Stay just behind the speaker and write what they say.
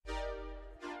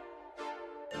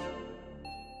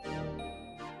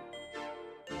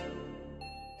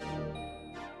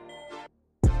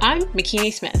I'm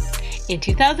Makini Smith. In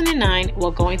 2009,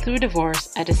 while going through a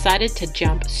divorce, I decided to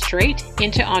jump straight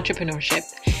into entrepreneurship.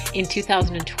 In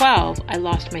 2012, I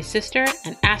lost my sister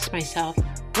and asked myself,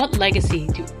 what legacy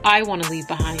do I want to leave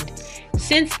behind?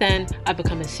 Since then, I've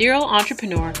become a serial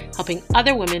entrepreneur, helping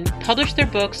other women publish their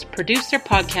books, produce their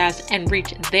podcasts, and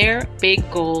reach their big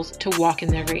goals to walk in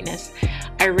their greatness.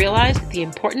 I realized the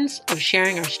importance of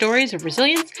sharing our stories of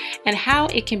resilience and how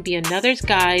it can be another's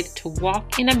guide to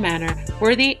walk in a manner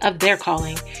worthy of their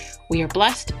calling. We are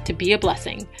blessed to be a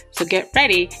blessing, so get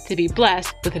ready to be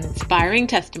blessed with an inspiring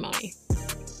testimony.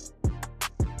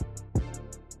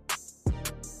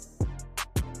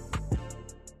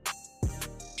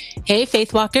 Hey,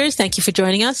 Faith Walkers. Thank you for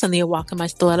joining us on the A Walk in My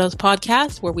Stilettos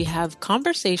podcast, where we have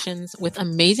conversations with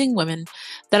amazing women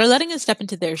that are letting us step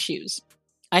into their shoes.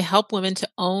 I help women to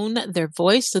own their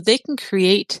voice so they can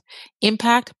create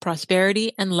impact,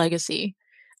 prosperity, and legacy.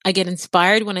 I get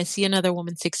inspired when I see another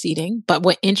woman succeeding, but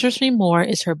what interests me more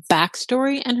is her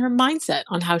backstory and her mindset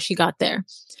on how she got there.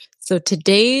 So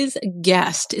today's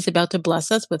guest is about to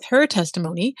bless us with her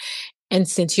testimony, and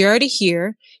since you're already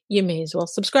here, you may as well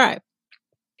subscribe.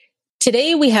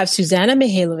 Today, we have Suzana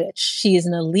Mihajlovic. She is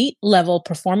an elite level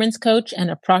performance coach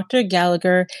and a Proctor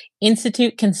Gallagher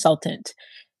Institute consultant.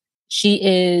 She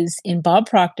is in Bob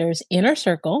Proctor's Inner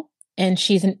Circle, and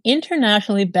she's an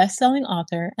internationally best-selling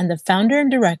author and the founder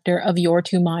and director of Your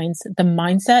Two Minds, the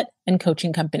mindset and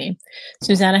coaching company.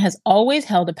 Suzana has always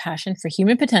held a passion for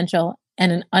human potential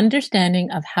and an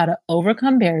understanding of how to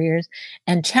overcome barriers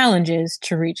and challenges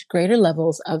to reach greater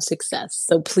levels of success.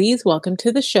 So please welcome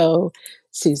to the show,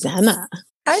 Suzana.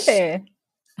 Hi there.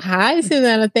 Hi,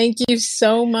 Suzana. Thank you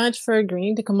so much for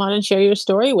agreeing to come on and share your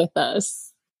story with us.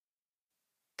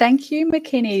 Thank you,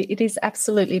 Makini. It is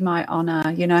absolutely my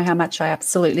honor. You know how much I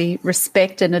absolutely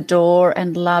respect and adore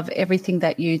and love everything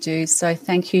that you do. So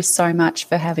thank you so much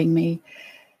for having me.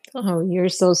 Oh, you're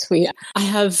so sweet. I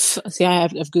have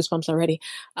goosebumps already.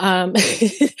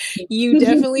 You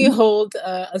definitely hold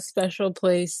a special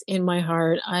place in my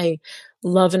heart. I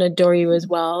love and adore you as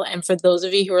well. And for those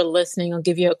of you who are listening, I'll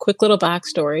give you a quick little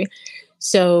backstory.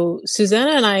 So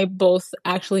Suzana and I both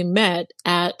actually met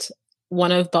at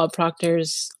one of Bob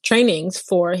Proctor's trainings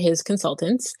for his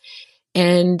consultants.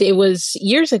 And it was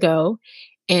years ago.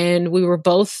 And we were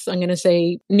both, I'm going to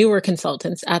say, newer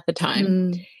consultants at the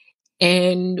time.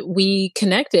 And we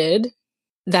connected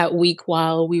that week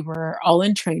while we were all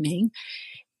in training.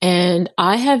 And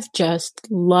I have just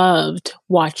loved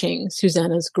watching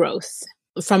Suzana's growth.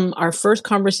 From our first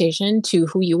conversation to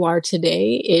who you are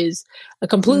today is a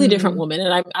completely different woman.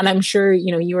 And I'm sure,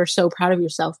 you are so proud of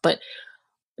yourself, but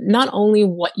not only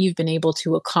what you've been able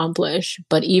to accomplish,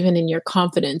 but even in your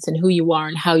confidence and who you are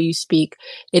and how you speak,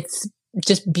 it's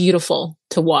just beautiful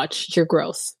to watch your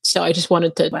growth. So I just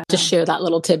wanted to just share that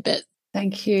little tidbit.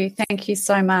 Thank you. Thank you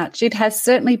so much. It has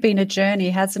certainly been a journey,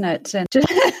 hasn't it? And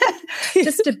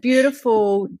just a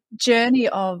beautiful journey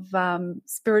of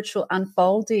spiritual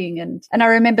unfolding. And I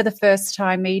remember the first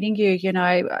time meeting you,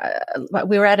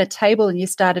 we were at a table and you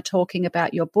started talking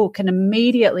about your book, and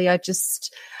immediately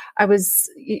I was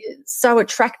so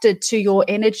attracted to your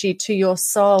energy, to your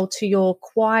soul, to your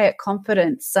quiet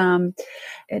confidence.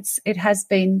 It has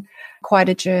been quite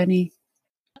a journey.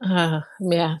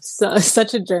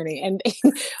 Such a journey. And,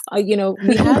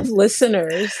 we have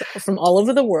listeners from all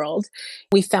over the world.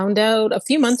 We found out a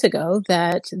few months ago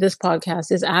that this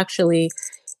podcast is actually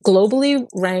globally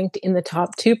ranked in the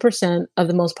top 2% of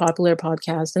the most popular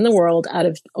podcasts in the world out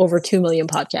of over 2 million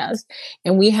podcasts.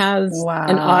 And we have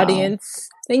an audience.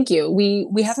 Thank you.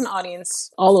 We have an audience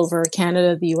all over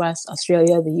Canada, the US,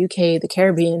 Australia, the UK, the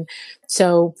Caribbean.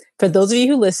 So for those of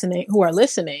you who are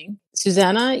listening,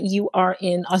 Suzana, you are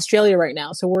in Australia right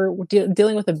now. So we're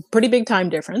dealing with a pretty big time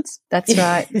difference. That's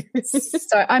right.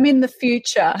 So I'm in the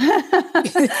future.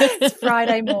 It's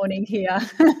Friday morning here.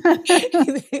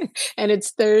 And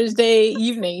it's Thursday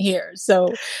evening here.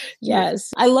 So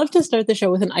yes, I love to start the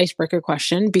show with an icebreaker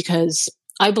question because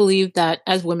I believe that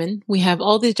as women, we have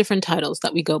all these different titles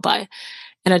that we go by.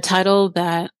 And a title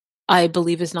that I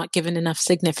believe is not given enough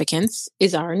significance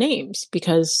is our names,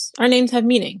 because our names have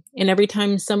meaning. And every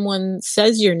time someone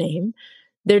says your name,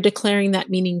 they're declaring that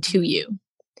meaning to you.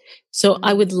 So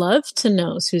I would love to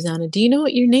know, Suzana, do you know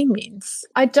what your name means?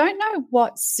 I don't know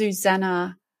what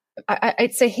Suzana,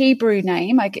 it's a Hebrew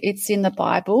name. It's in the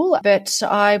Bible, but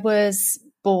I was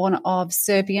born of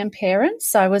Serbian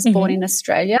parents. I was born in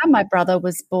Australia. My brother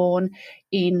was born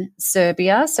in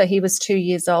Serbia. So he was 2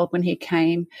 years old when he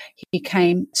came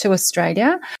to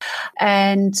Australia.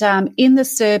 And in the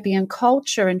Serbian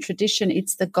culture and tradition,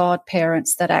 it's the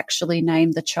godparents that actually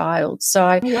name the child.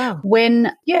 So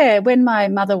when my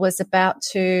mother was about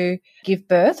to give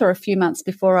birth, or a few months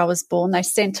before I was born, they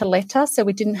sent a letter. So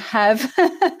we didn't have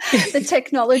the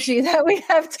technology that we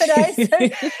have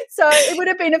today. So it would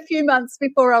have been a few months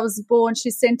before I was born.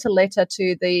 She sent a letter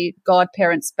to the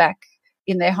godparents back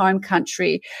in their home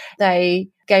country. They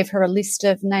gave her a list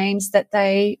of names that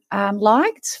they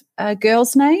liked,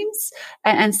 girls' names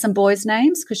and some boys'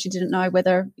 names, because she didn't know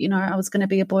whether, I was going to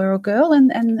be a boy or a girl,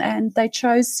 and they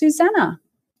chose Suzana.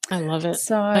 I love it.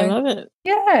 So I love it.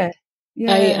 Yeah.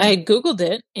 I Googled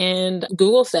it, and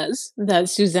Google says that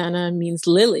Suzana means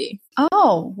lily.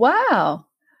 Oh, wow.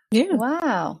 Yeah.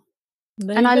 Wow.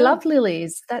 There And I go. love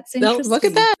lilies. That's interesting. Look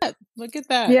at that. Look at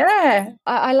that. Yeah.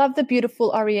 I love the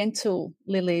beautiful oriental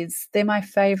lilies. They're my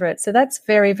favorite. So that's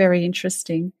very, very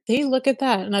interesting. See, look at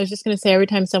that. And I was just going to say, every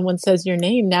time someone says your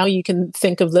name, now you can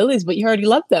think of lilies, but you already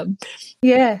love them.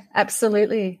 Yeah,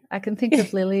 absolutely. I can think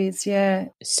of lilies. Yeah.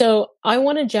 So I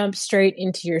want to jump straight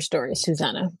into your story,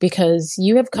 Suzana, because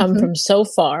you have come from so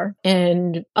far,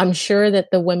 and I'm sure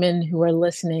that the women who are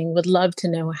listening would love to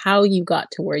know how you got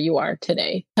to where you are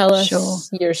today. Tell us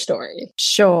your story.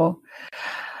 Sure.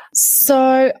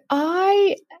 So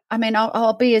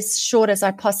I'll be as short as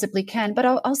I possibly can, but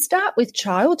I'll start with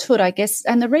childhood, I guess.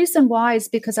 And the reason why is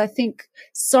because I think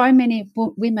so many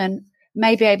women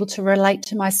may be able to relate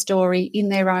to my story in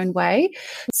their own way.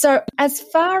 So as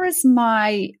far as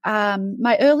my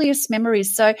earliest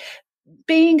memories, so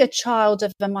being a child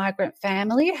of a migrant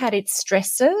family had its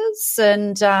stresses,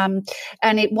 and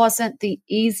it wasn't the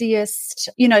easiest,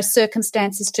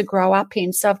 circumstances to grow up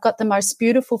in. So I've got the most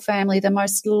beautiful family, the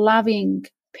most loving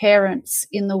parents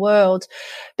in the world,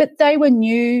 but they were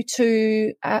new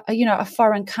to a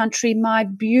foreign country. My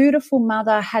beautiful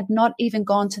mother had not even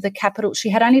gone to the capital. She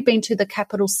had only been to the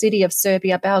capital city of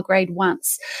Serbia, Belgrade,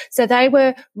 once. So they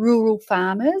were rural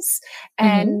farmers,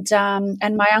 and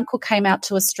my uncle came out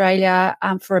to Australia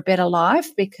for a better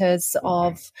life because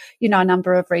of a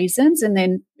number of reasons, and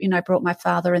then brought my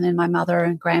father and then my mother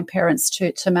and grandparents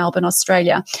to Melbourne,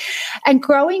 Australia. And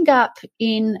growing up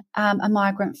in a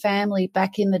migrant family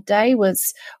back in the day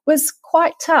was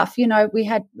quite tough. We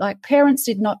had, parents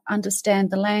did not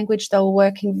understand the language. They were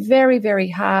working very, very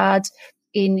hard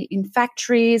in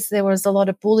factories. There was a lot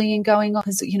of bullying going on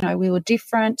because, we were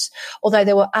different, although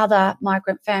there were other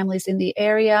migrant families in the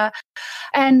area.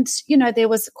 And, there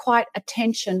was quite a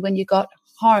tension when you got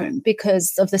home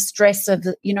because of the stress of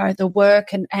the work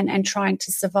and trying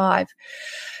to survive.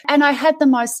 And I had the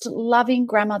most loving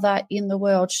grandmother in the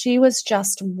world. She was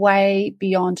just way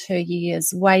beyond her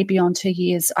years.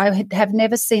 I have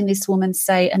never seen this woman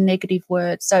say a negative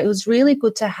word. So it was really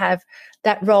good to have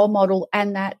that role model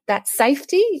and that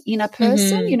safety in a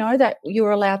person, that you were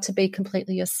allowed to be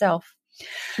completely yourself.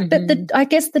 But I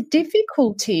guess the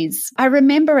difficulties, I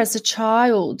remember as a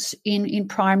child in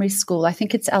primary school, I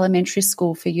think it's elementary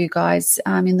school for you guys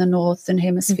in the Northern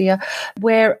Hemisphere,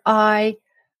 where I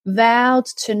vowed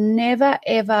to never,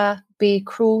 ever be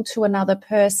cruel to another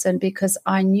person because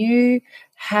I knew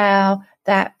how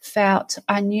that felt.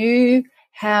 I knew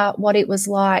what it was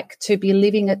like to be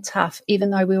living it tough,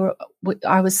 even though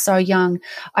I was so young.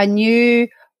 I knew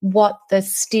what the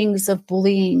stings of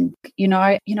bullying,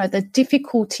 the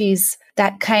difficulties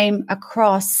that came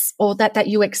across or that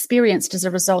you experienced as a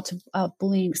result of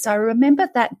bullying. So I remember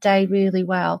that day really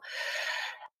well.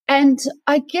 And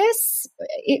I guess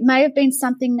it may have been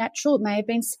something natural. It may have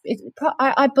been,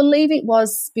 I believe it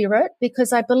was spirit,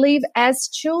 because I believe as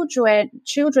children,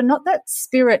 not that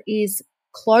spirit is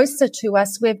closer to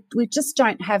us. We just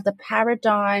don't have the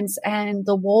paradigms and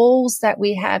the walls that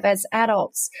we have as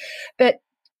adults. But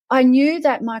I knew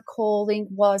that my calling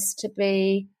was to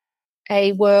be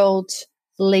a world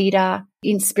leader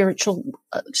in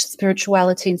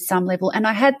spirituality in some level. And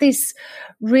I had this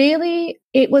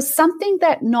it was something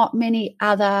that not many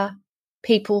other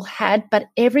people had, but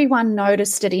everyone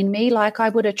noticed it in me. Like I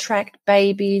would attract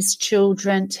babies,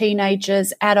 children,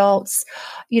 teenagers, adults,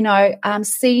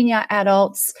 senior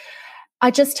adults.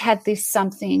 I just had this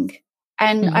something.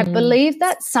 And I believe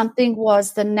that something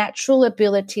was the natural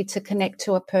ability to connect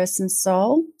to a person's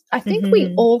soul. I think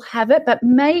we all have it, but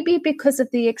maybe because of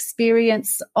the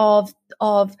experience of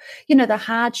the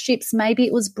hardships, maybe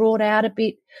it was brought out a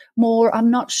bit more. I'm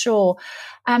not sure.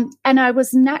 And I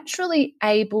was naturally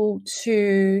able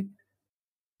to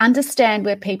understand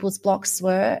where people's blocks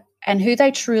were and who they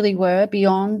truly were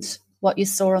beyond what you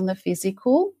saw on the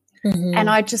physical. And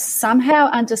I just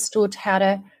somehow understood how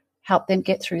help them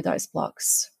get through those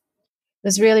blocks. It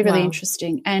was really, really Wow.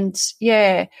 interesting. And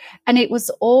and it was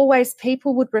always,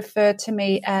 people would refer to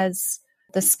me as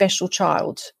the special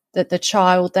child, that the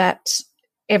child that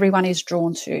everyone is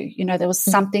drawn to. You know, there was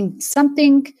something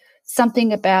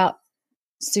about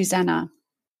Suzana.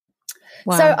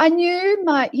 Wow. So I knew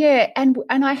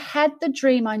and I had the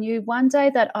dream. I knew one day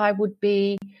that I would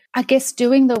be, I guess,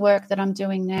 doing the work that I'm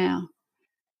doing now.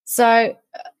 So,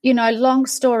 you know, long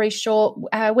story short,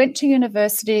 I went to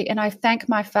university, and I thank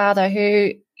my father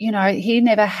who, you know, he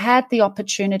never had the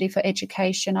opportunity for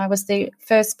education. I was the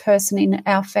first person in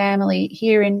our family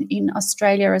here in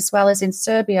Australia, as well as in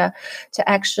Serbia, to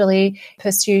actually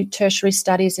pursue tertiary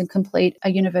studies and complete a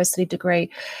university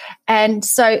degree. And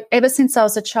so ever since I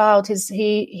was a child,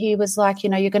 he was like, you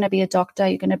know, you're going to be a doctor,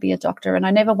 you're going to be a doctor. And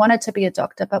I never wanted to be a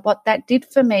doctor. But what that did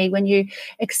for me, when you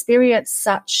experience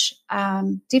such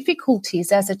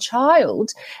difficulties as a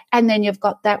child, and then you've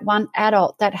got that one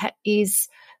adult that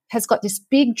has got this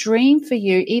big dream for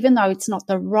you, even though it's not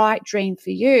the right dream for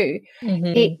you,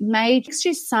 it makes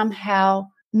you somehow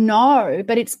know,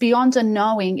 but it's beyond a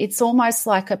knowing. It's almost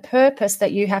like a purpose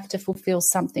that you have to fulfill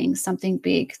something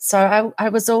big. So I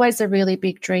was always a really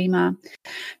big dreamer.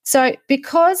 So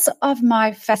because of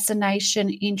my fascination,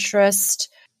 interest,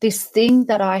 this thing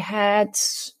that I had,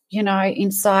 you know,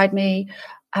 inside me,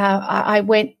 I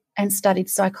went and studied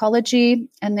psychology,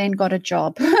 and then got a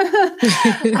job.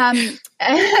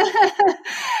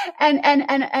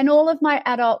 And all of my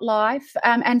adult life,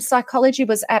 and psychology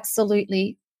was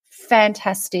absolutely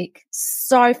fantastic,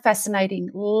 so fascinating,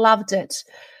 loved it.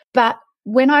 But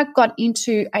when I got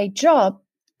into a job,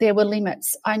 there were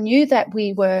limits. I knew that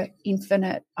we were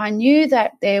infinite. I knew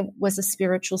that there was a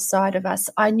spiritual side of us.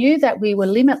 I knew that we were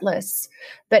limitless.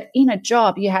 But in a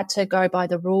job, you had to go by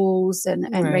the rules and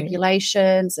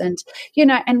regulations. And, you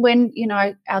know, and when, you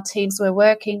know, our teams were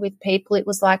working with people, it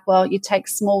was like, well, you take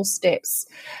small steps.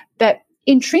 But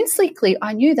intrinsically,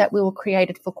 I knew that we were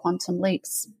created for quantum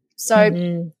leaps.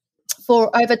 So for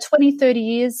over 20, 30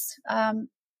 years,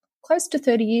 close to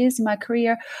 30 years in my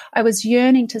career, I was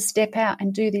yearning to step out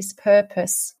and do this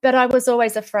purpose. But I was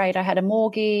always afraid. I had a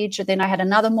mortgage, and then I had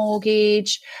another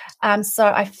mortgage. So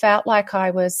I felt like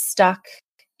I was stuck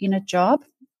in a job.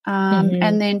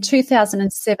 And then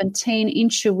 2017,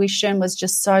 intuition was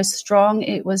just so strong.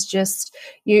 It was just,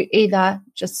 you either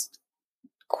just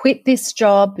quit this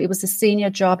job. It was a senior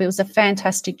job. It was a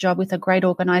fantastic job with a great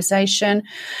organisation.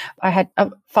 I had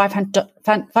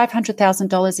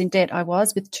 $500,000 in debt. I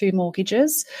was with 2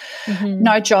 mortgages,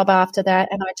 no job after that,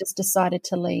 and I just decided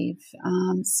to leave.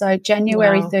 So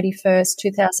January 31st,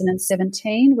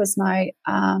 2017 was my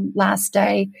last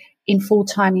day in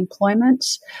full-time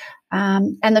employment.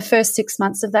 And the first 6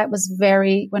 months of that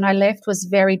when I left, was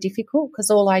very difficult, because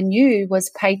all I knew was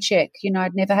paycheck. You know,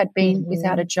 I'd never had been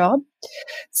without a job.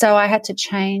 So I had to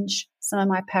change some of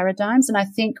my paradigms. And I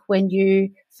think when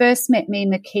you first met me in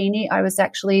Bikini, I was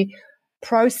actually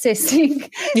processing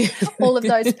all of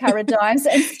those paradigms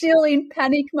and still in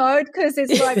panic mode, because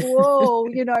it's like, whoa,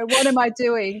 you know, what am I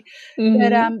doing?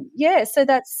 But so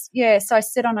I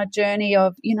set on a journey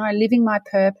of, you know, living my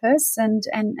purpose, and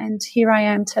here I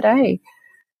am today.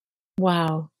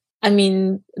 Wow. I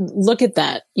mean, look at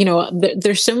that. You know,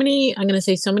 there's so many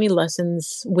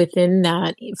lessons within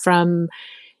that, from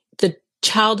the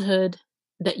childhood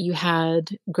that you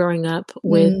had growing up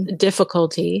with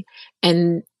difficulty.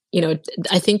 And, you know,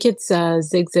 I think it's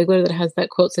Zig Ziglar that has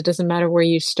that quote: "It doesn't matter where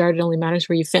you started, it only matters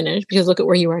where you finish," because look at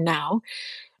where you are now.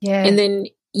 Yeah. And then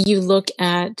you look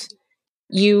at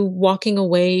you walking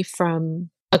away from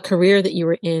a career that you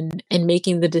were in and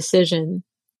making the decision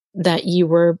that you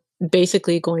were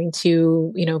basically going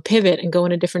to, you know, pivot and go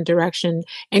in a different direction,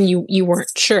 and you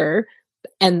weren't sure.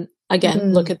 And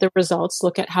again, look at the results,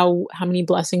 look at how many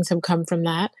blessings have come from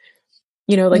that.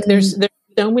 You know, like there's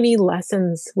so many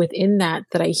lessons within that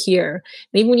I hear.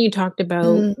 And even when you talked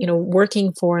about, you know,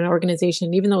 working for an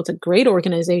organization, even though it's a great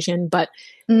organization, but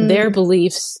their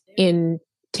beliefs in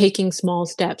taking small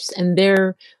steps and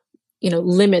their, you know,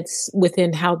 limits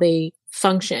within how they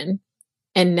function.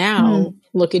 And now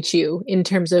look at you in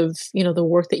terms of, you know, the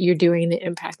work that you're doing, the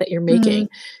impact that you're making.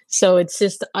 So it's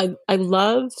just, I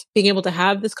love being able to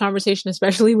have this conversation,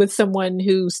 especially with someone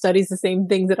who studies the same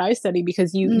things that I study,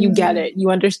 because you get it. You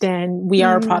understand we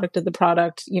are a product of the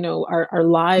product. You know, our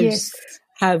lives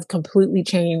have completely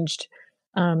changed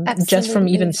just from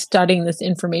even studying this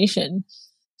information.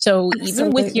 So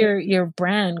even with your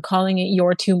brand, calling it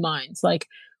Your Two Minds, like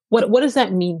what does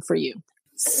that mean for you?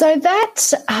 So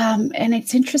that, and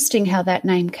it's interesting how that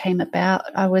name came about.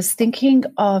 I was thinking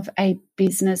of a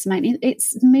business name. It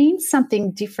means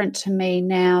something different to me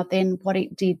now than what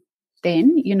it did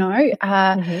then,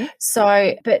 Mm-hmm.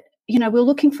 So, but we were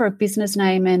looking for a business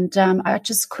name, and I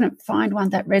just couldn't find one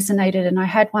that resonated. And I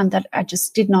had one that I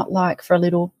just did not like for a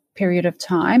little period of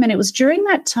time. And it was during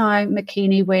that time,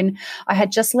 Makini, when I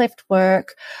had just left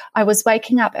work. I was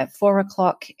waking up at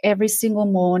 4:00 every single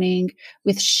morning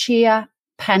with sheer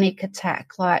panic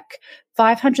attack, like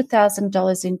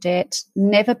 $500,000 in debt,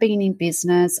 never been in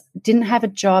business, didn't have a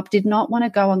job, did not want to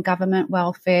go on government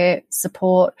welfare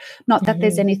support. Not that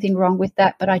there's anything wrong with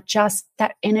that, but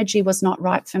that energy was not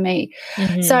right for me.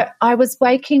 Mm-hmm. So I was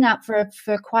waking up for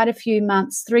quite a few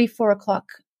months, 3-4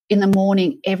 o'clock in the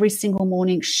morning, every single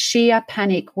morning, sheer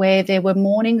panic, where there were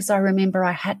mornings I remember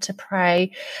I had to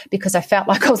pray because I felt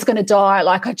like I was going to die.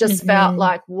 Like I just felt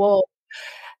like, whoa.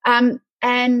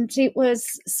 And it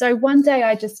was, so one day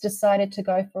I just decided to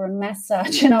go for a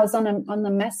massage, and I was on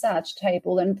the massage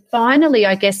table, and finally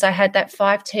I guess I had that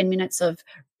 5-10 minutes of,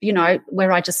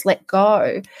 where I just let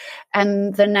go,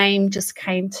 and the name just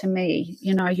came to me,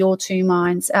 Your Two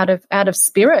Minds, out of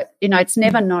spirit. It's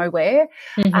never nowhere.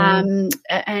 Mm-hmm.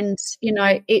 And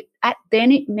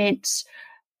it meant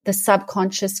the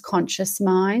subconscious, conscious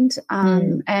mind.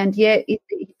 And it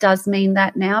does mean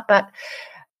that now, but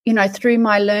through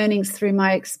my learnings, through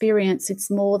my experience, it's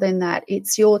more than that.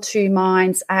 It's your two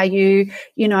minds. Are you,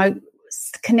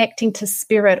 connecting to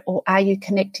spirit, or are you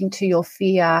connecting to your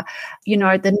fear, the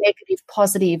negative,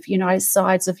 positive,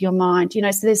 sides of your mind?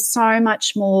 So there's so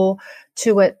much more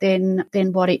to it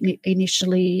than what it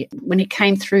initially, when it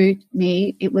came through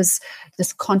me, it was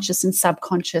this conscious and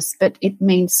subconscious, but it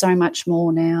means so much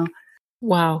more now.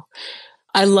 Wow.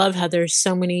 I love how there's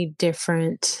so many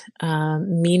different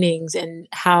meanings, and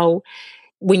how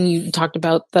when you talked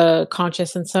about the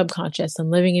conscious and subconscious and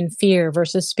living in fear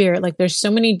versus spirit, like there's so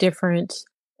many different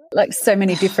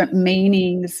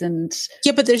meanings. And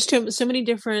yeah, but there's so many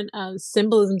different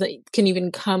symbolisms that can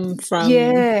even come from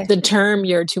the term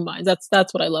your two minds.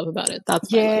 That's what I love about it.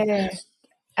 That's what I love.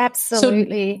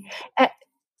 Absolutely.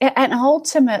 And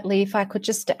ultimately, if I could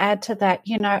just add to that,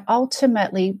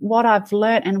 ultimately what I've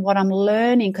learned and what I'm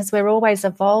learning, because we're always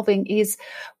evolving, is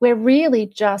we're really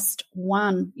just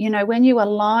one. When you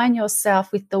align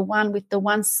yourself with the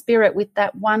one spirit, with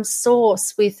that one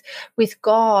source, with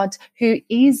God who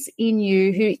is in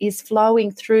you, who is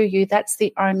flowing through you, that's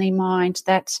the only mind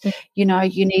that, you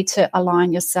need to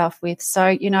align yourself with. So,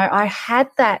 I had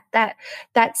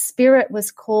that spirit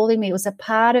was calling me. It was a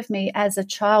part of me as a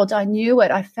child. I knew it.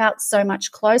 I felt so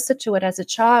much closer to it as a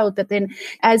child. But then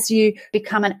as you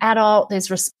become an adult,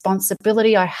 there's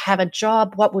responsibility. I have a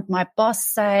job. What would my boss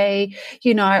say?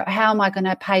 How am I going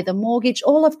to pay the mortgage?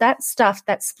 All of that stuff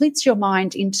that splits your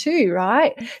mind in two,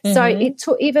 right? Mm-hmm. So it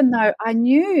took, even though I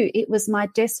knew it was my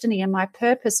destiny and my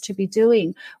purpose to be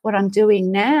doing what I'm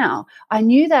doing now, I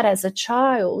knew that as a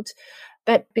child.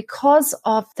 But because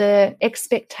of the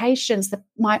expectations,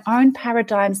 my own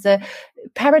paradigms, the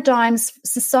paradigms,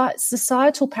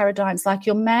 societal paradigms, like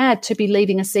you're mad to be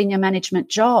leaving a senior management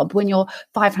job when you're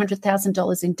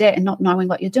 $500,000 in debt and not knowing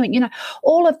what you're doing,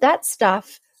 all of that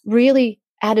stuff really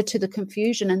added to the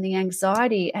confusion and the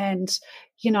anxiety. And,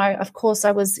 of course,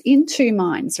 I was in two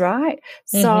minds, right?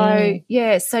 So,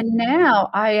 so now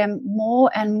I am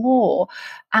more and more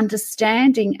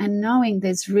understanding and knowing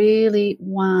there's really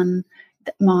one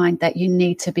mind that you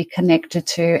need to be connected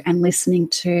to and listening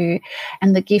to,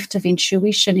 and the gift of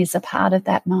intuition is a part of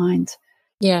that mind.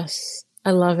 Yes, I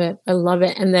love it.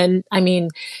 And then,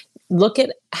 look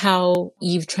at how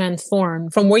you've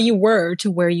transformed from where you were to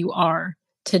where you are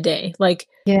today. Like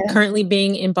currently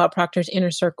being in Bob Proctor's inner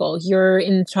circle, you're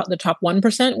in the top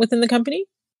 1% within the company.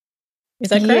 Is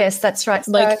that correct? Yes, that's right.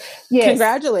 Like,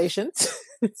 congratulations.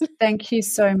 Thank you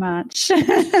so much.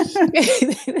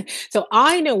 So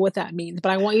I know what that means,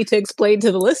 but I want you to explain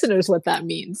to the listeners what that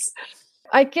means.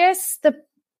 I guess the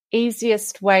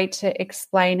easiest way to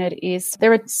explain it is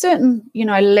there are certain,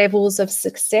 levels of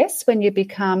success when you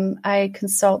become a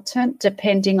consultant,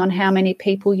 depending on how many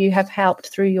people you have helped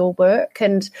through your work.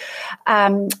 And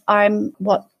I'm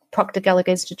what Proctor Gallagher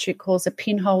Institute calls a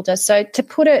pinholder. So to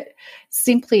put it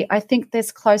simply, I think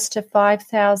there's close to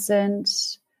 5,000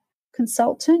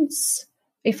 consultants,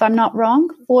 if I'm not wrong,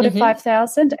 4,000 to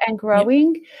 5,000 and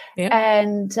growing. Yep.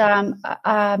 And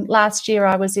last year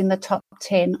I was in the top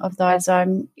 10 of those.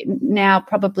 I'm now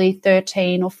probably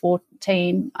 13 or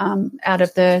 14 out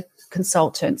of the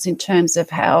consultants in terms of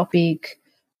how big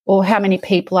or how many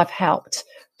people I've helped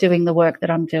doing the work that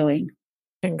I'm doing.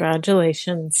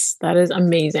 Congratulations. That is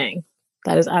amazing.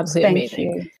 That is absolutely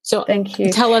amazing. You. So thank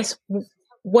you. Tell us,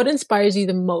 what inspires you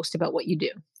the most about what you do?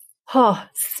 Oh,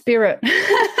 spirit.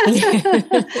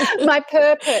 My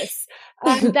purpose.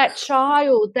 that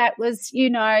child that was,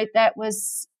 that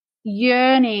was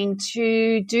yearning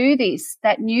to do this,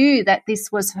 that knew that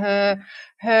this was her,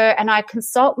 and I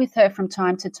consult with her from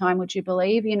time to time, would you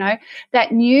believe,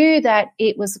 that knew that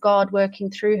it was God working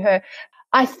through her.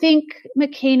 I think,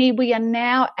 Makini, we are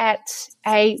now at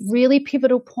a really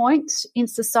pivotal point in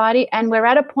society, and we're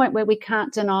at a point where we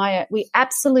can't deny it. We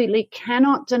absolutely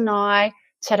cannot deny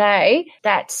today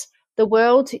that the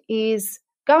world is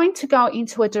going to go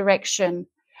into a direction.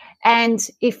 And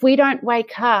if we don't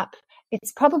wake up,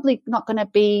 it's probably not going to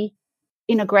be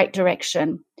in a great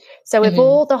direction. So if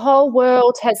the whole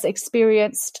world has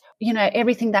experienced,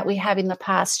 everything that we have in the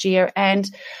past year, and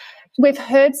we've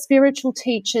heard spiritual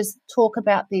teachers talk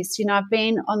about this. I've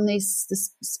been on this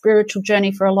spiritual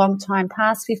journey for a long time,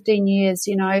 past 15 years.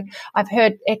 I've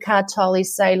heard Eckhart Tolle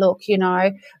say, look,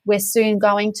 we're soon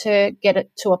going to get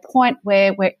it to a point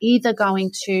where we're either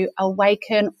going to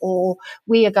awaken or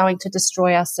we are going to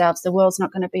destroy ourselves. The world's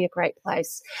not going to be a great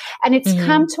place. And it's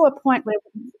come to a point where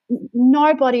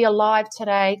nobody alive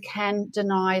today can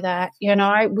deny that.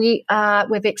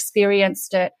 We've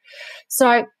experienced it.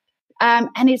 So,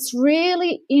 and it's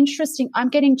really interesting. I'm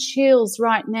getting chills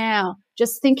right now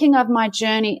just thinking of my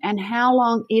journey and how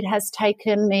long it has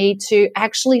taken me to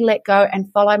actually let go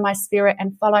and follow my spirit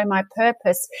and follow my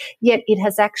purpose. Yet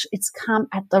it's come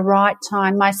at the right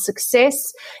time. My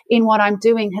success in what I'm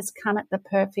doing has come at the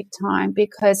perfect time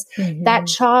because that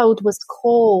child was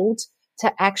called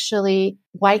to actually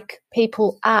wake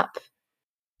people up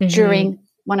during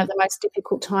one of the most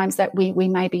difficult times that we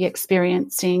may be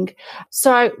experiencing.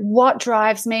 So what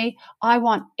drives me? I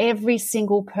want every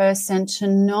single person to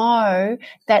know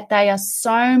that they are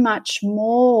so much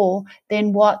more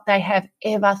than what they have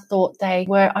ever thought they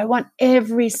were. I want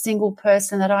every single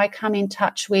person that I come in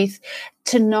touch with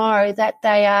to know that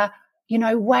they are,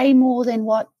 way more than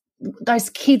what those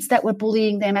kids that were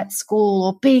bullying them at school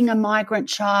or being a migrant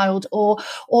child or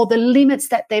the limits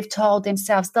that they've told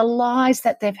themselves, the lies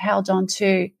that they've held on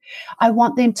to. I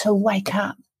want them to wake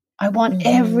up. I want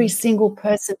every single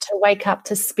person to wake up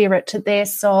to spirit, to their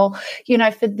soul.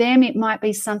 For them, it might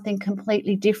be something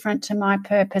completely different to my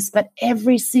purpose, but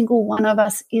every single one of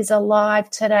us is alive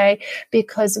today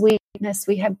because we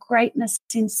have greatness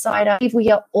inside us. We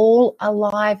are all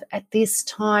alive at this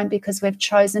time because we've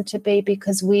chosen to be,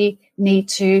 because we need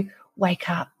to wake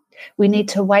up. We need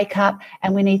to wake up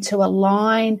and we need to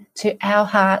align to our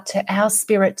heart, to our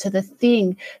spirit, to the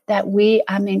thing that we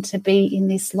are meant to be in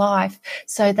this life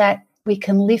so that we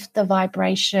can lift the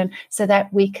vibration, so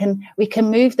that we can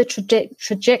move the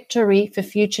trajectory for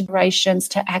future generations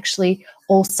to actually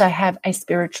also have a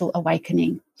spiritual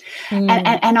awakening.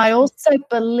 And I also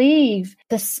believe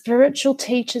the spiritual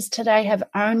teachers today have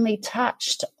only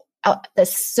touched the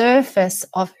surface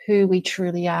of who we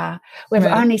truly are. We've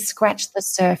only scratched the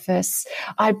surface.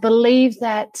 I believe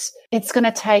that it's going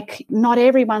to take, not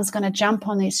everyone's going to jump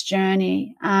on this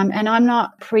journey. And I'm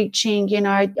not preaching,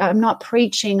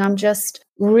 I'm just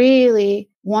really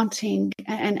wanting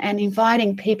and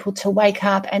inviting people to wake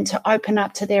up and to open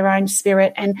up to their own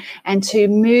spirit and to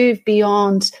move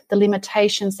beyond the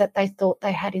limitations that they thought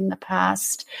they had in the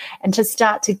past and to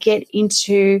start to get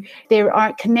into their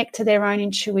own, connect to their own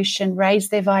intuition, raise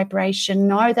their vibration,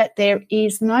 know that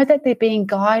they're being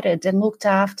guided and looked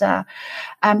after,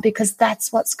 because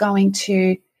that's what's going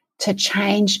to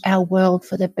change our world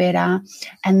for the better.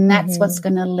 And that's what's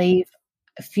going to leave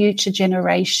future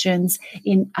generations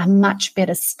in a much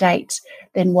better state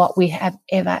than what we have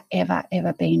ever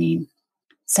been in.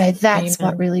 So that's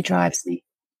what really drives me.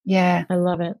 Yeah. I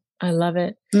love it.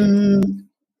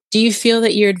 Do you feel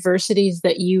that your adversities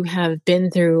that you have been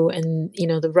through and,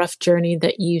 the rough journey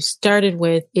that you started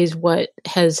with is what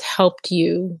has helped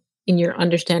you in your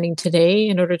understanding today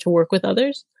in order to work with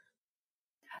others?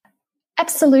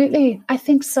 Absolutely. I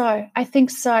think so. I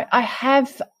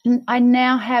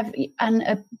now have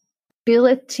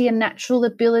a natural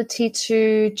ability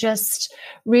to just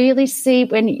really see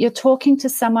when you're talking to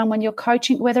someone, when you're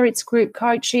coaching, whether it's group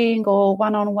coaching or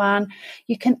one-on-one,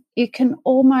 you can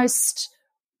almost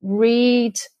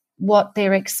read what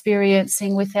they're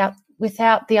experiencing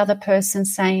without the other person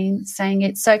saying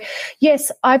it. So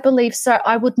yes, I believe so.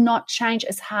 I would not change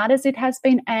as hard as it has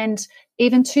been. And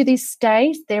even to this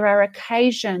day, there are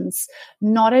occasions,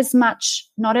 not as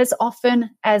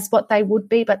often as what they would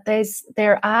be, but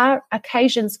there are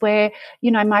occasions where,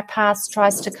 my past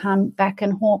tries to come back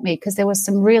and haunt me because there was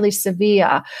some really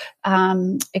severe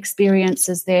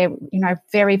experiences there,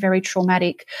 very, very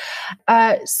traumatic.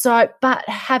 But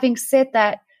having said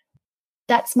that,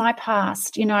 that's my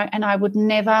past, and I would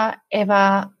never,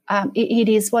 ever, it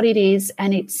is what it is,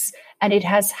 and and it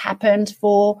has happened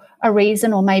for a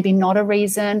reason or maybe not a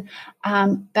reason.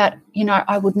 But,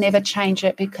 I would never change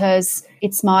it because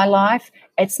it's my life.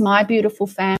 It's my beautiful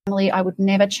family. I would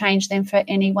never change them for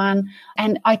anyone.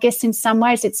 And I guess in some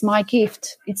ways it's my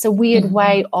gift. It's a weird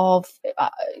way of,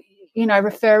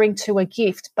 referring to a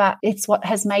gift, but it's what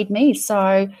has made me.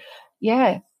 So,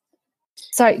 yeah.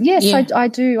 So, yes, yeah. I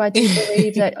do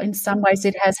believe that in some ways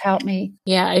it has helped me.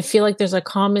 Yeah, I feel like there's a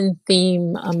common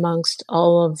theme amongst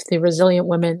all of the resilient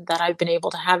women that I've been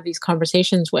able to have these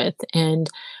conversations with. And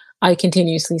I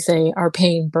continuously say our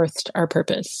pain birthed our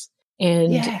purpose.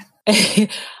 And yeah.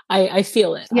 I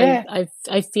feel it. Yeah.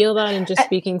 I feel that in just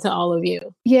speaking to all of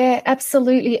you. Yeah,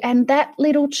 absolutely. And that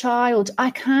little child,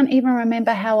 I can't even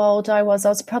remember how old I was. I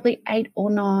was probably 8 or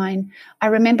 9. I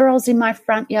remember I was in my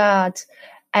front yard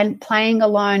and playing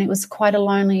alone. It was quite a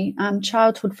lonely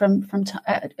childhood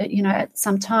at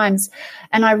some times.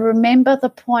 And I remember the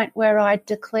point where I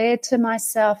declared to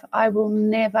myself, I will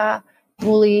never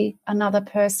bully another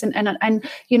person. And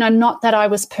not that I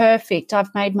was perfect.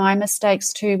 I've made my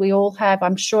mistakes too. We all have.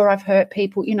 I'm sure I've hurt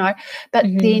people, but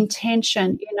the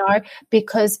intention,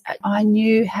 because I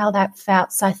knew how that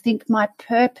felt. So I think my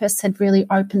purpose had really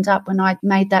opened up when I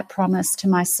made that promise to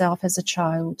myself as a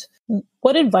child.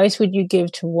 What advice would you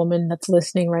give to a woman that's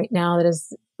listening right now that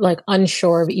is like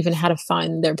unsure of even how to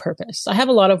find their purpose? I have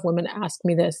a lot of women ask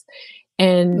me this,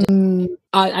 and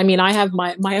I have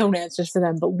my own answers for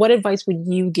them, but what advice would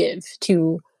you give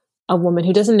to a woman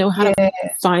who doesn't know how to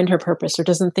find her purpose or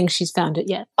doesn't think she's found it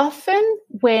yet? Often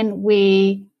when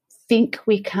we think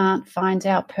we can't find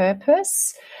our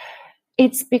purpose,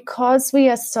 it's because we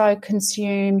are so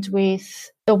consumed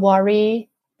with the worry,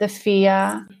 the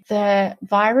fear, the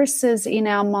viruses in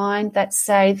our mind that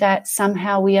say that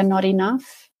somehow we are not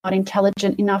enough, not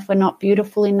intelligent enough, we're not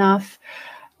beautiful enough.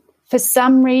 For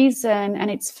some reason,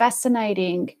 and it's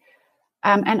fascinating,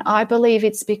 and I believe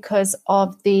it's because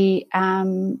of the,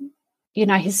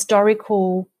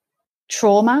 historical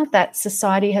trauma that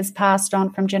society has passed on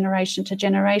from generation to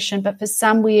generation. But for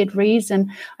some weird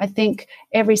reason, I think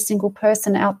every single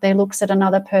person out there looks at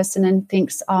another person and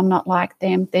thinks, oh, I'm not like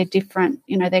them. They're different.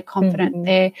 They're confident.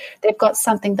 They've got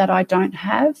something that I don't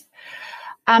have.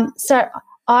 So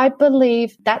I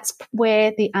believe that's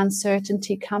where the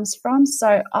uncertainty comes from.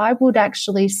 So I would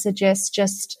actually suggest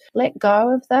just let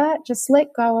go of that. Just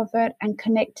let go of it and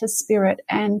connect to spirit.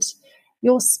 And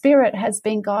your spirit has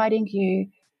been guiding you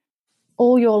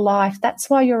all your life. That's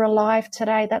why you're alive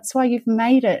today. That's why you've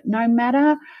made it. No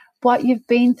matter what you've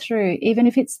been through, even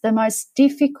if it's the most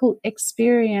difficult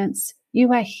experience,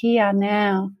 you are here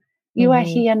now. You are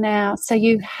here now. So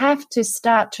you have to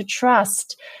start to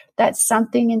trust that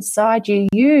something inside you,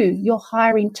 your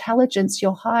higher intelligence,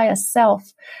 your higher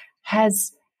self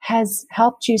has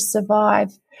helped you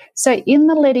survive. So in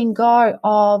the letting go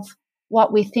of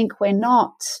what we think we're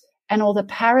not, and all the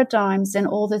paradigms and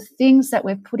all the things that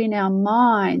we've put in our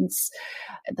minds,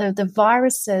 the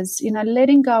viruses,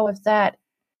 letting go of that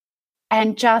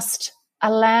and just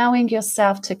allowing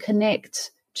yourself to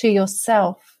connect to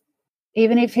yourself,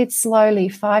 even if it's slowly,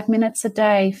 5 minutes a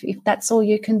day, if that's all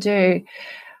you can do,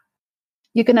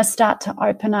 you're going to start to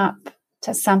open up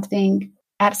to something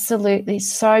absolutely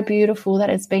so beautiful that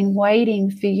has been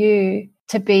waiting for you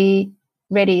to be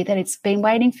ready, that it's been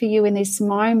waiting for you in this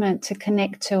moment to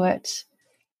connect to it.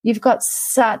 You've got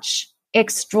such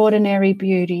extraordinary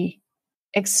beauty,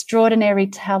 extraordinary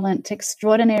talent,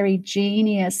 extraordinary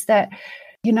genius that,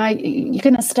 you're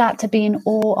going to start to be in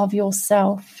awe of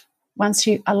yourself once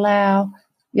you allow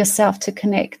yourself to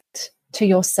connect to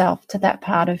yourself, to that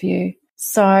part of you.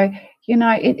 So,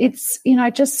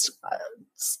 just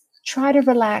try to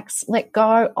relax, let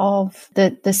go of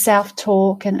the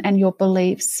self-talk and your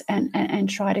beliefs and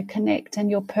try to connect. And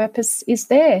your purpose is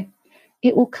there.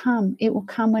 It will come. It will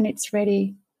come when it's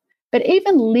ready. But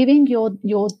even living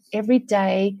your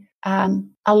everyday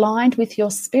aligned with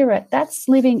your spirit, that's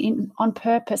living on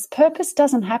purpose. Purpose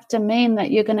doesn't have to mean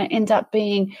that you're going to end up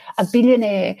being a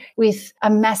billionaire with a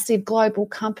massive global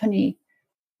company.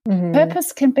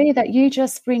 Purpose can be that you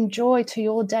just bring joy to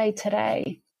your day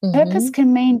today. Purpose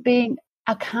can mean being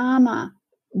a calmer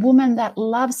woman that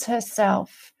loves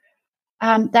herself,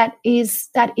 that is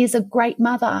a great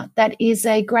mother, that is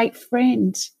a great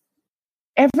friend.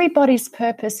 Everybody's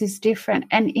purpose is different.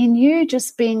 And in you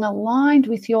just being aligned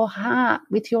with your heart,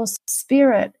 with your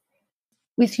spirit,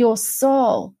 with your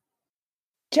soul,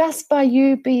 just by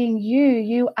you being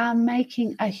you are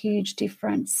making a huge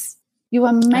difference. You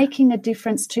are making a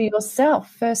difference to yourself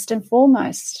first and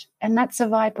foremost, and that's a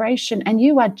vibration, and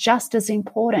you are just as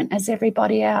important as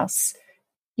everybody else.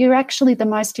 You're actually the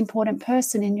most important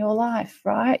person in your life,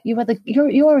 right? You're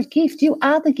a gift. You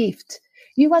are the gift.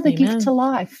 You are the Amen. gift to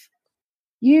life.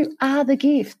 You are the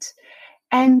gift.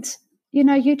 And,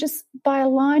 you just, by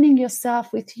aligning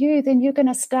yourself with you, then you're going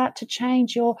to start to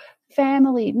change your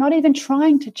family, not even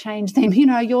trying to change them,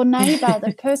 your neighbor,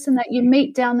 the person that you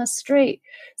meet down the street.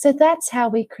 So that's how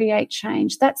we create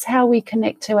change. That's how we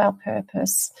connect to our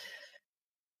purpose.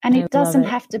 And it doesn't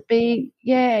have to be,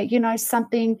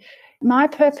 something, my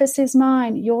purpose is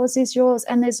mine, yours is yours,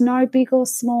 and there's no big or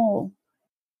small.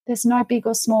 There's no big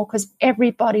or small, because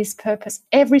everybody's purpose,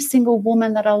 every single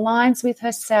woman that aligns with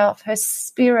herself, her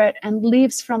spirit, and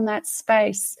lives from that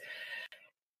space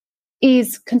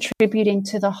is contributing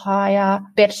to the higher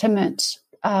betterment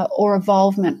or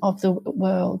evolvement of the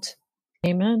world.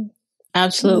 Amen.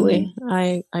 Absolutely.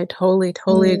 I totally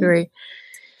agree.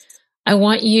 I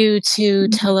want you to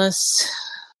tell us,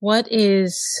 what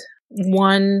is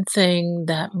one thing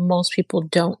that most people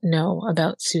don't know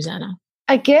about Suzana?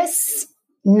 I guess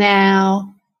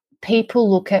now people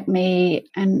look at me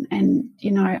and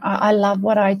I love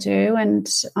what I do, and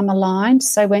I'm aligned.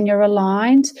 So when you're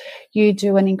aligned, you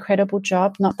do an incredible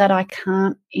job. Not that I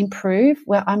can't improve,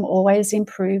 well, I'm always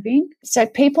improving. So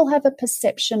people have a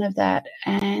perception of that,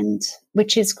 and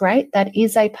which is great. That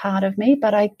is a part of me.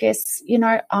 But I guess,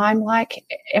 I'm like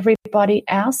everybody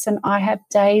else, and I have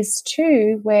days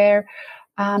too where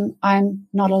I'm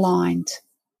not aligned.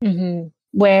 Mm-hmm.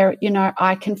 Where,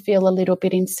 I can feel a little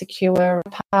bit insecure,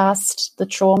 past the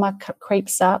trauma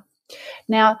creeps up.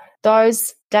 Now,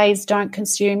 those days don't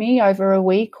consume me over a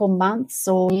week or months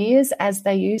or years as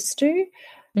they used to,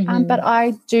 but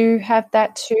I do have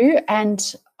that too,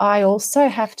 and I also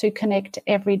have to connect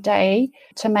every day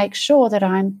to make sure that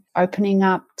I'm opening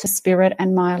up to spirit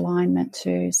and my alignment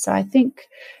too. So I think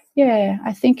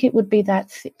it would be that.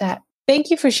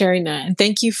 Thank you for sharing that. And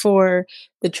thank you for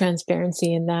the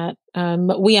transparency in that.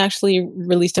 We actually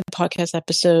released a podcast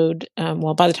episode.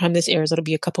 By the time this airs, it'll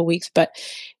be a couple weeks. But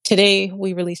today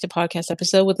we released a podcast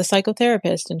episode with a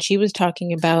psychotherapist. And she was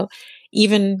talking about,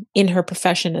 even in her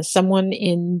profession as someone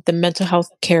in the mental health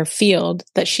care field,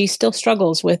 that she still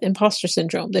struggles with imposter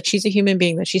syndrome, that she's a human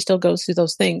being, that she still goes through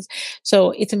those things.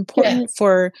 So it's important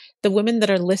for the women that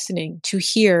are listening to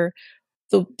hear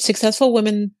the successful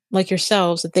women like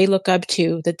yourselves that they look up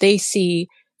to, that they see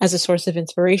as a source of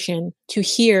inspiration, to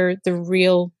hear the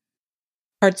real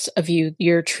parts of you,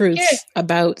 your truths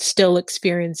about still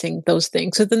experiencing those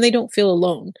things. So then they don't feel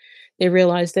alone. They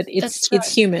realize that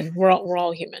it's human. We're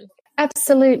all human.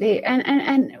 Absolutely.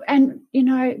 And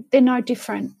they're no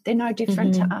different. They're no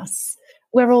different to us.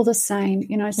 We're all the same,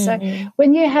 So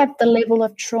when you have the level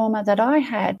of trauma that I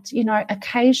had,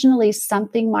 occasionally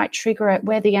something might trigger it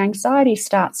where the anxiety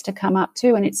starts to come up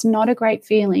too, and it's not a great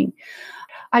feeling.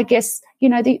 I guess,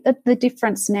 the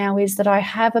difference now is that I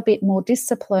have a bit more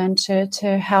discipline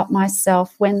to help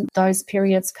myself when those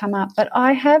periods come up. But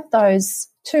I have those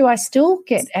too. I still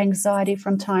get anxiety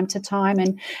from time to time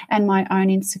and my own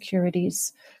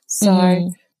insecurities.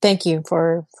 So thank you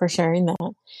for sharing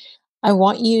that. I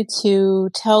want you to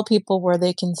tell people where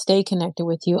they can stay connected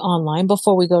with you online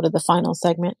before we go to the final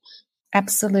segment.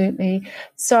 Absolutely.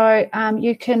 So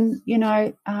you can,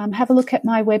 have a look at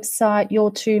my website,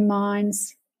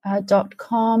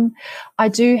 your2minds.com. I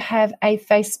do have a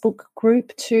Facebook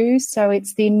group too. So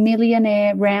it's the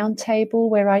Millionaire Roundtable,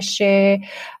 where I share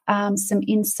some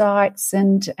insights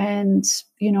and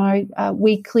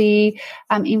weekly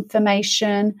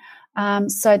information.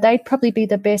 So they'd probably be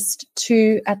the best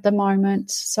two at the moment.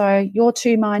 So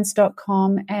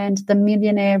your2minds.com and the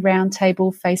Millionaire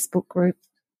Roundtable Facebook group.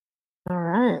 All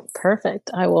right, perfect.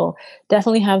 I will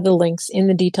definitely have the links in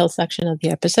the details section of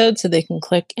the episode so they can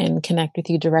click and connect with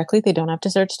you directly. They don't have to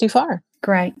search too far.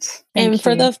 Great.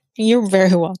 You're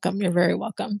very welcome. You're very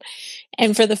welcome.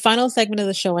 And for the final segment of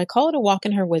the show, I call it a walk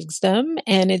in her wisdom.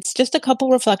 And it's just a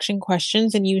couple reflection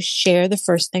questions, and you share the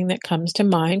first thing that comes to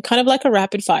mind, kind of like a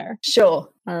rapid fire. Sure.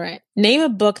 All right. Name a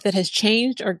book that has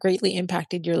changed or greatly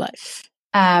impacted your life.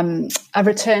 A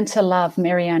Return to Love,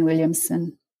 Marianne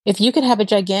Williamson. If you could have a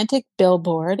gigantic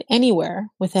billboard anywhere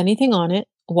with anything on it,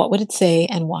 what would it say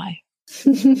and why?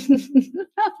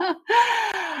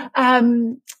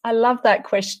 I love that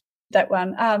question, that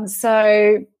one.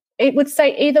 So it would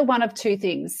say either one of two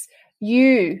things.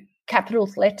 You, capital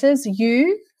letters,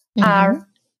 you are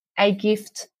a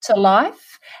gift to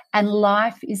life, and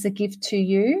life is a gift to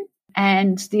you.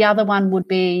 And the other one would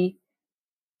be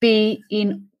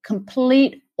in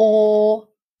complete awe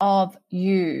of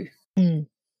you.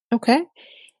 Okay.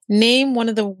 Name one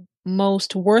of the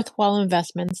most worthwhile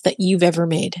investments that you've ever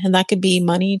made. And that could be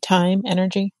money, time,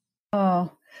 energy.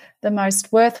 Oh, the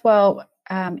most worthwhile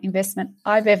investment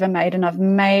I've ever made, and I've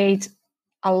made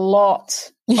a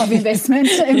lot of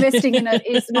investing in it,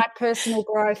 is my personal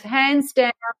growth. Hands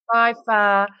down, by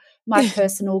far, my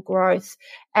personal growth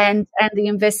and the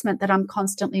investment that I'm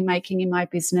constantly making in my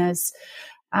business,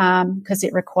 because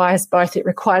it requires both. It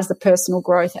requires the personal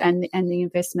growth and the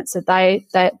investment. So they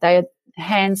are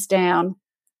hands down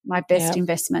my best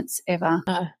investments ever.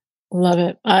 Love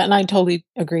it. And I totally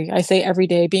agree. I say every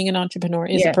day being an entrepreneur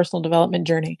is a personal development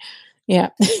journey. Yeah.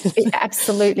 It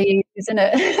absolutely is, isn't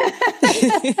it?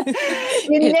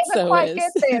 You never quite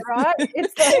get there, right?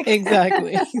 It's like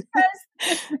exactly.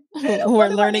 We're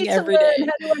learning every day. How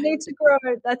do I need to grow?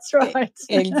 That's right.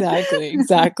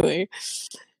 Exactly.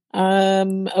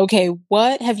 Okay.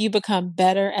 What have you become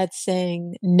better at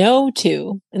saying no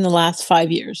to in the last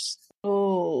 5 years?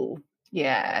 Oh,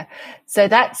 yeah. So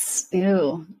that's,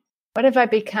 what have I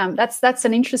become? That's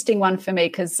an interesting one for me,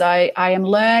 because I am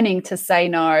learning to say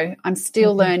no. I'm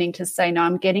still learning to say no.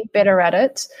 I'm getting better at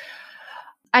it.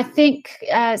 I think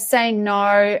saying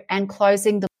no and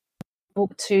closing the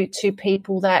book to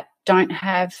people that don't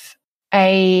have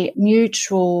a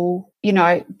mutual,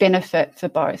 benefit for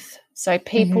both. So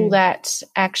people that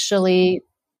actually,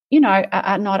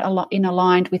 are not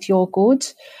aligned with your good.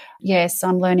 Yes,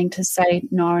 I'm learning to say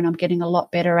no, and I'm getting a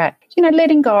lot better at,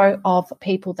 letting go of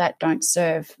people that don't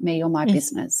serve me or my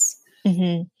business.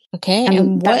 Okay.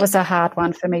 And that was a hard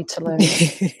one for me to learn.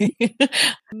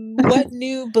 What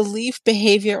new belief,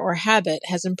 behavior, or habit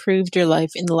has improved your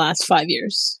life in the last 5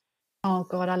 years? Oh,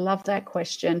 God, I love that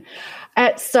question.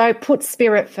 So put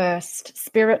spirit first.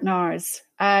 Spirit knows.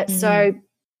 So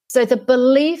the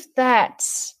belief that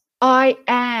I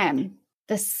am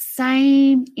the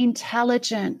same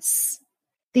intelligence,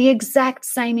 the exact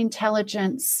same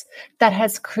intelligence that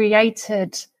has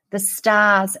created the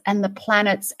stars and the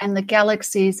planets and the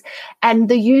galaxies and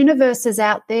the universes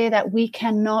out there that we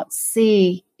cannot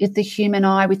see with the human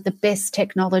eye with the best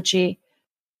technology.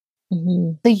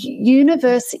 The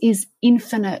universe is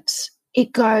infinite.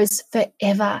 It goes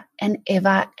forever and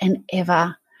ever and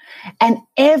ever. And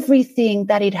everything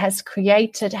that it has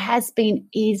created has been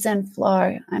ease and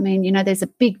flow. I mean, there's a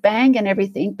big bang and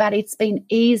everything, but it's been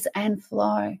ease and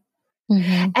flow.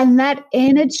 And that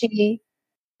energy,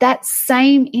 that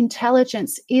same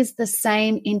intelligence is the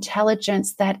same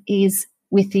intelligence that is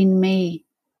within me.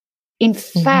 In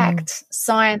fact,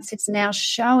 science is now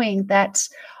showing that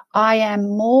I am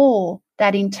more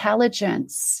that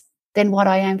intelligence than what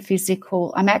I am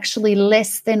physical. I'm actually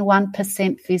less than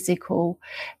 1% physical.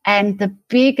 And the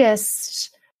biggest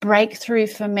breakthrough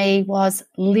for me was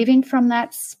living from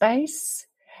that space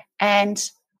and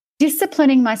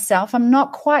disciplining myself. I'm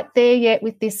not quite there yet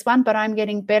with this one, but I'm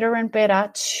getting better and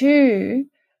better to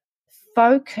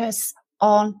focus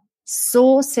on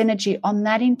source energy, on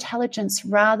that intelligence,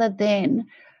 rather than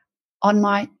on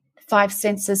my 5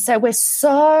 senses. So we're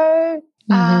so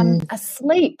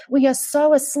asleep. We are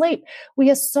so asleep. We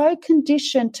are so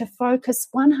conditioned to focus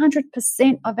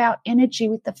 100% of our energy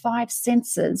with the 5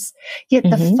 senses, yet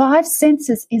the 5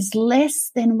 senses is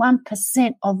less than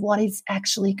 1% of what is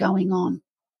actually going on.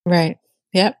 Right.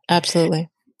 Yep, absolutely.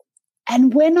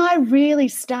 And when I really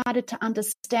started to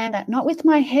understand that, not with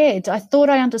my head, I thought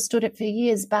I understood it for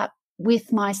years, but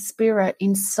with my spirit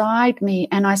inside me,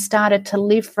 and I started to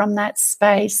live from that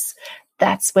space,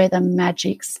 that's where the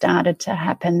magic started to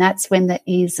happen. That's when the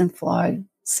ease and flow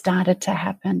started to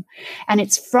happen. And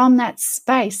it's from that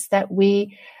space that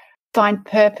we find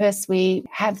purpose, we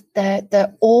have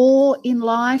the awe in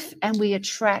life, and we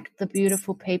attract the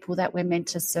beautiful people that we're meant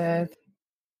to serve.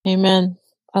 Amen.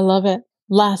 I love it.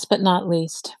 Last but not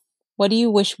least, what do you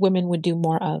wish women would do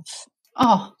more of?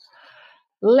 Oh,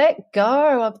 let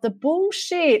go of the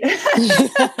bullshit. I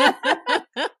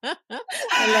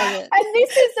love it. And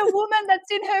this is a woman that's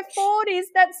in her 40s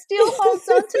that still holds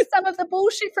on to some of the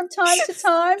bullshit from time to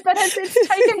time, but it's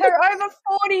taken her over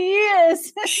 40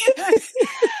 years.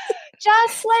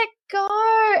 Just let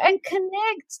go and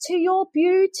connect to your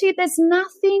beauty. There's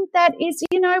nothing that is,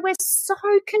 we're so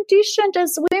conditioned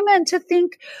as women to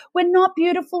think we're not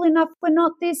beautiful enough, we're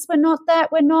not this, we're not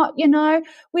that, we're not,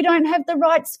 we don't have the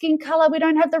right skin color, we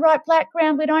don't have the right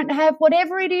background, we don't have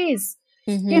whatever it is,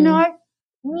 let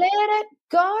it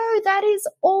go. That is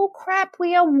all crap.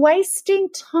 We are wasting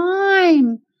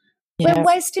time. Yeah. We're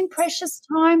wasting precious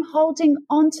time holding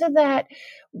on to that.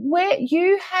 Where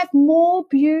you have more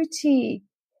beauty,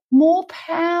 more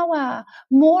power,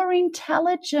 more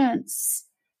intelligence,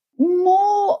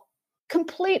 more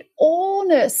complete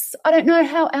allness. I don't know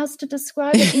how else to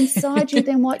describe it inside you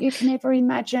than what you can ever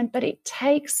imagine, but it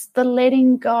takes the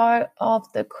letting go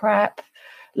of the crap,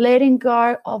 letting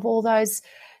go of all those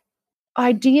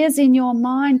ideas in your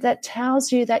mind that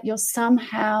tells you that you're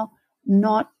somehow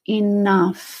not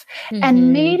enough.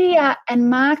 And media and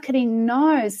marketing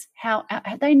knows how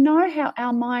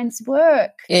our minds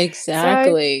work.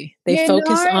 Exactly. So, they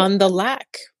focus on the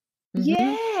lack.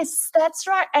 Yes, that's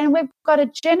right. And we've got a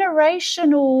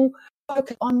generational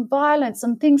focus on violence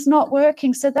and things not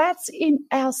working. So that's in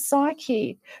our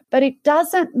psyche. But it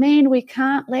doesn't mean we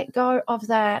can't let go of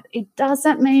that. It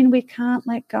doesn't mean we can't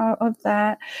let go of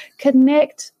that.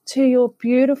 Connect to your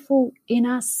beautiful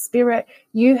inner spirit.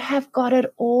 You have got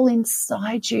it all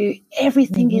inside you.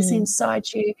 Everything is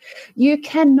inside you. You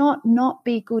cannot not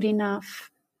be good enough.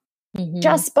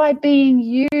 Just by being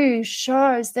you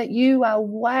shows that you are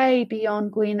way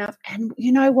beyond good enough. And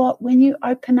you know what? When you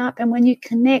open up and when you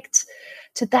connect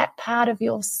to that part of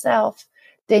yourself,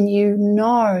 then you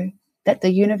know that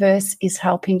the universe is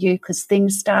helping you, because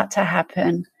things start to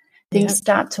happen. Things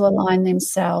start to align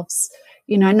themselves.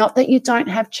 You know, not that you don't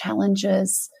have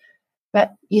challenges,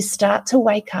 but you start to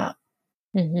wake up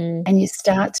and you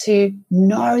start to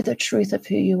know the truth of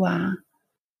who you are.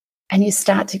 And you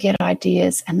start to get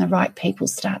ideas and the right people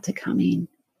start to come in.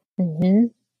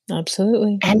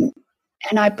 Absolutely. And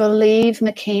I believe,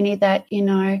 Makini, that, you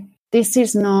know, this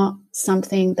is not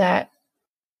something that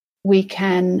we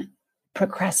can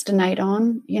procrastinate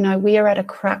on. You know, we are at a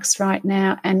crux right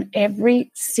now, and every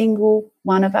single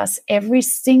one of us, every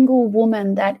single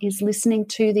woman that is listening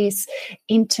to this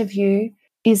interview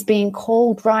is being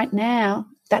called right now.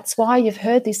 That's why you've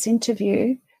heard this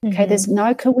interview. Okay, there's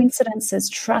no coincidences.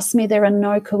 Trust me, there are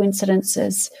no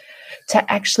coincidences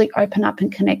to actually open up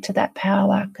and connect to that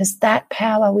power, because that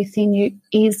power within you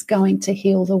is going to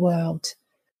heal the world.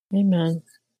 Amen.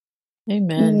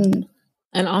 Amen.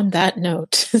 And on that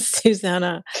note,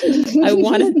 Suzana, I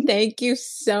want to thank you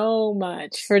so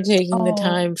much for taking the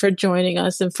time, for joining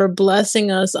us, and for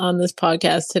blessing us on this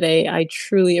podcast today. I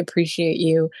truly appreciate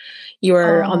you. You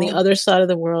are on the other side of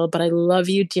the world, but I love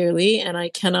you dearly, and I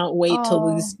cannot wait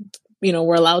till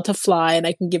we're allowed to fly and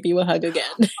I can give you a hug again.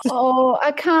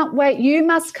 I can't wait. You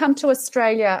must come to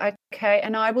Australia, okay?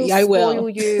 And I will spoil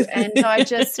you. And I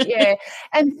just,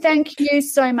 And thank you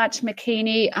so much,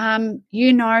 Makini.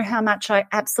 You know how much I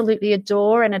absolutely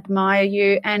adore and admire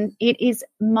you. And it is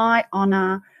my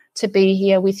honor to be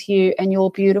here with you and your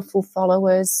beautiful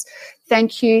followers.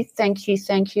 Thank you, thank you,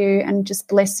 thank you. And just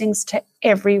blessings to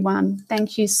everyone.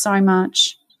 Thank you so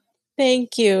much.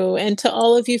 Thank you. And to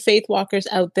all of you faith walkers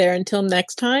out there, until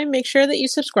next time, make sure that you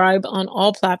subscribe on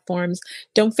all platforms.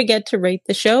 Don't forget to rate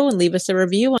the show and leave us a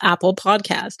review on Apple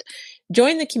Podcast.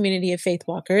 Join the community of faith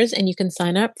walkers, and you can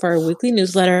sign up for our weekly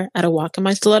newsletter at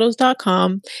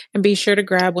awalkinmystilettos.com, and be sure to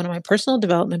grab one of my personal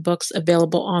development books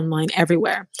available online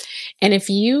everywhere. And if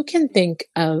you can think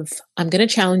of, I'm going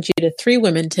to challenge you to 3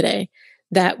 women today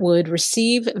that would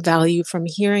receive value from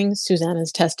hearing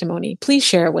Suzana's testimony, please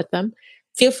share it with them.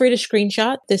 Feel free to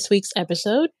screenshot this week's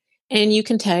episode, and you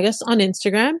can tag us on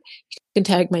Instagram. You can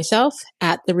tag myself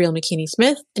at The Real Makini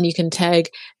Smith, and you can tag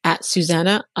at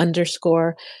Suzana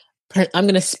 _. I'm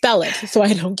going to spell it so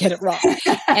I don't get it wrong.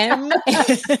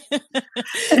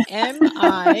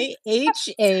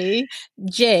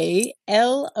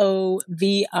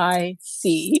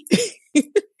 MIHAJLOVIC.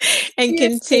 And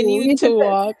continue to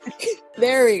walk.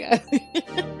 There we go.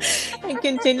 And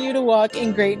continue to walk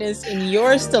in greatness in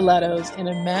your stilettos in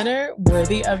a manner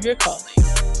worthy of your calling.